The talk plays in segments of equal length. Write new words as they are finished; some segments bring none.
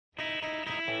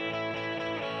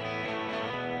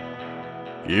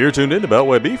You're tuned in to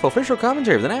Beltway Beef, official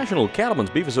commentary of the National Cattlemen's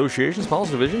Beef Association's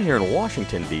Policy Division here in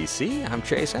Washington, D.C. I'm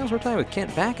Chase Adams. We're talking with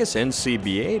Kent Backus,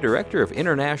 NCBA, Director of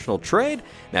International Trade.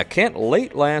 Now, Kent,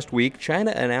 late last week,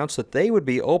 China announced that they would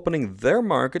be opening their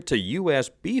market to U.S.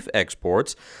 beef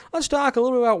exports. Let's talk a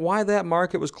little bit about why that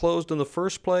market was closed in the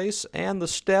first place and the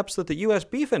steps that the U.S.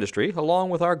 beef industry,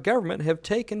 along with our government, have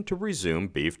taken to resume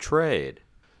beef trade.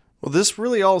 Well, this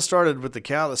really all started with the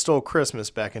cow that stole Christmas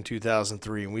back in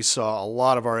 2003, and we saw a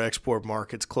lot of our export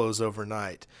markets close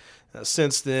overnight.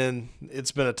 Since then,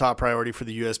 it's been a top priority for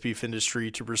the U.S. beef industry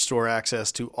to restore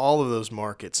access to all of those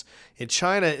markets. And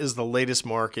China is the latest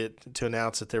market to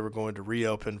announce that they were going to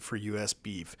reopen for U.S.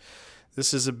 beef.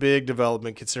 This is a big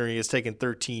development considering it's taken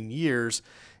 13 years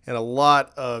and a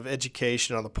lot of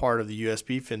education on the part of the U.S.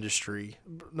 beef industry,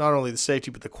 not only the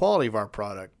safety but the quality of our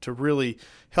product, to really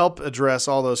help address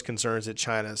all those concerns that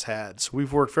China has had. So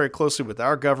we've worked very closely with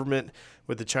our government,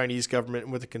 with the Chinese government,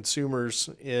 and with the consumers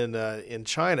in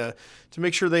China to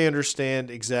make sure they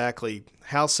understand exactly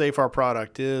how safe our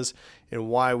product is and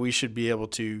why we should be able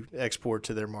to export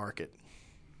to their market.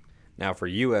 Now, for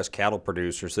U.S. cattle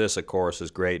producers, this, of course,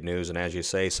 is great news, and as you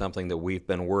say, something that we've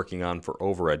been working on for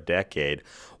over a decade.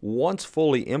 Once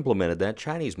fully implemented, that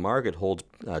Chinese market holds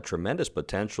tremendous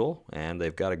potential, and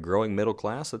they've got a growing middle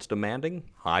class that's demanding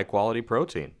high-quality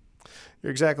protein. You're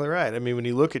exactly right. I mean, when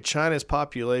you look at China's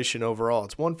population overall,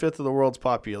 it's 1/5 of the world's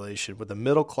population, with a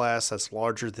middle class that's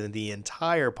larger than the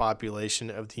entire population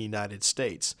of the United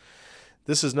States.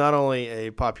 This is not only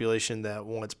a population that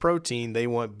wants protein, they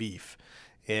want beef.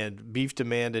 And beef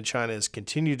demand in China has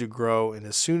continued to grow, and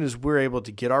as soon as we're able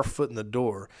to get our foot in the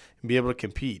door and be able to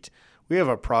compete, we have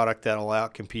a product that will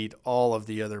outcompete all of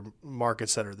the other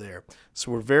markets that are there.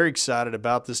 So we're very excited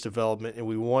about this development, and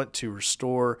we want to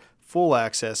restore full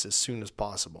access as soon as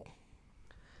possible.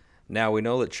 Now, we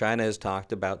know that China has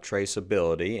talked about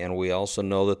traceability, and we also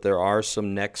know that there are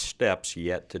some next steps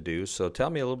yet to do. So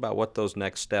tell me a little about what those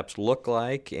next steps look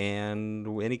like and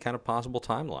any kind of possible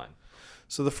timeline.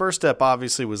 So the first step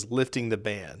obviously was lifting the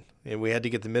ban, and we had to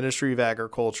get the Ministry of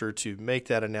Agriculture to make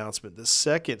that announcement. The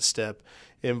second step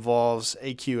involves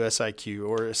AQSIQ,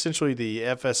 or essentially the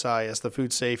FSI as the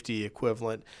food safety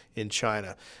equivalent in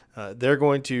China. They're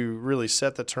going to really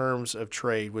set the terms of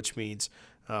trade, which means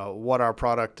what our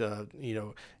product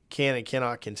can and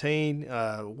cannot contain,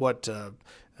 what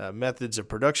methods of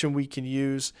production we can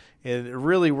use, and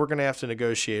really we're going to have to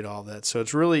negotiate all that. So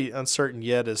it's really uncertain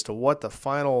yet as to what the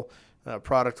final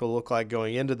product will look like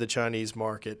going into the Chinese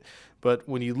market. But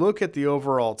when you look at the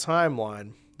overall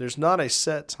timeline, there's not a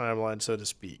set timeline, so to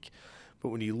speak. But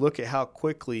when you look at how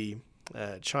quickly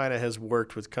China has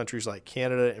worked with countries like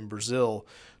Canada and Brazil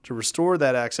to restore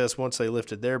that access once they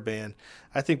lifted their ban,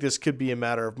 I think this could be a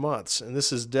matter of months. And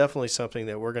this is definitely something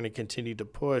that we're going to continue to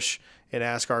push and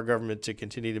ask our government to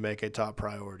continue to make a top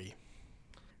priority.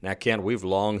 Now, Kent, we've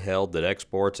long held that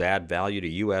exports add value to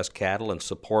U.S. cattle and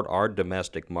support our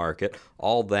domestic market.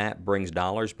 All that brings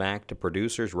dollars back to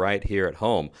producers right here at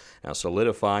home. Now,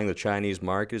 solidifying the Chinese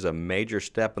market is a major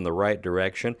step in the right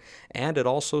direction, and it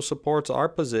also supports our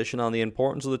position on the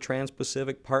importance of the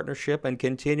Trans-Pacific Partnership and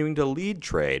continuing to lead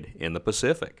trade in the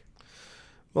Pacific.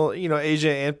 Well,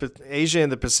 Asia and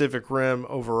the Pacific Rim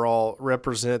overall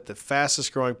represent the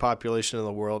fastest growing population in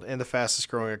the world and the fastest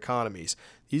growing economies.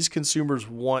 These consumers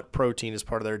want protein as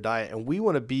part of their diet, and we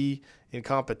want to be in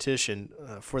competition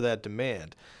for that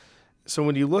demand. So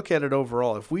when you look at it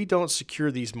overall, if we don't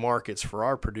secure these markets for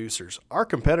our producers, our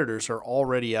competitors are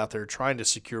already out there trying to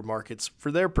secure markets for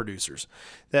their producers.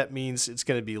 That means it's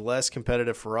going to be less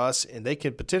competitive for us, and they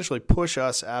can potentially push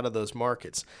us out of those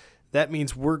markets. That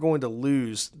means we're going to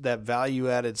lose that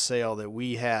value-added sale that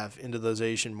we have into those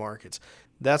Asian markets.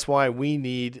 That's why we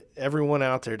need everyone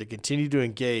out there to continue to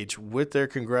engage with their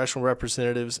congressional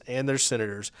representatives and their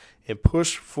senators and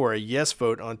push for a yes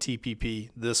vote on TPP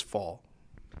this fall.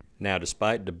 Now,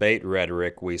 despite debate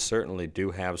rhetoric, we certainly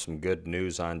do have some good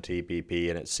news on TPP,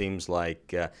 and it seems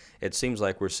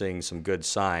like we're seeing some good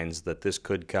signs that this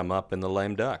could come up in the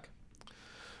lame duck.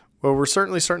 Well, we're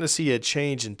certainly starting to see a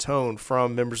change in tone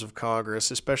from members of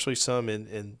Congress, especially some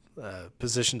in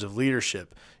positions of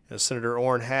leadership. Senator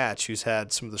Orrin Hatch, who's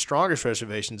had some of the strongest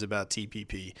reservations about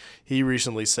TPP, he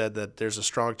recently said that there's a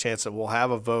strong chance that we'll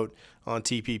have a vote on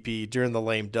TPP during the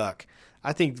lame duck.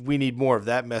 I think we need more of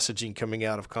that messaging coming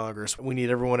out of Congress. We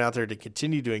need everyone out there to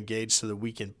continue to engage so that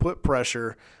we can put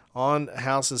pressure on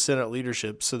House and Senate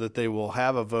leadership so that they will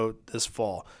have a vote this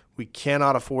fall. We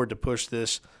cannot afford to push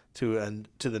this to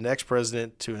the next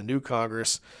president, to a new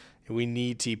Congress, and we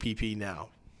need TPP now.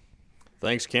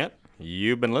 Thanks, Kent.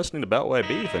 You've been listening to Beltway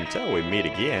Beef. Until we meet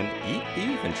again, eat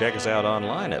beef and check us out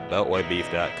online at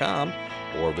beltwaybeef.com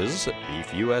or visit us at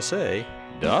beefusa.org.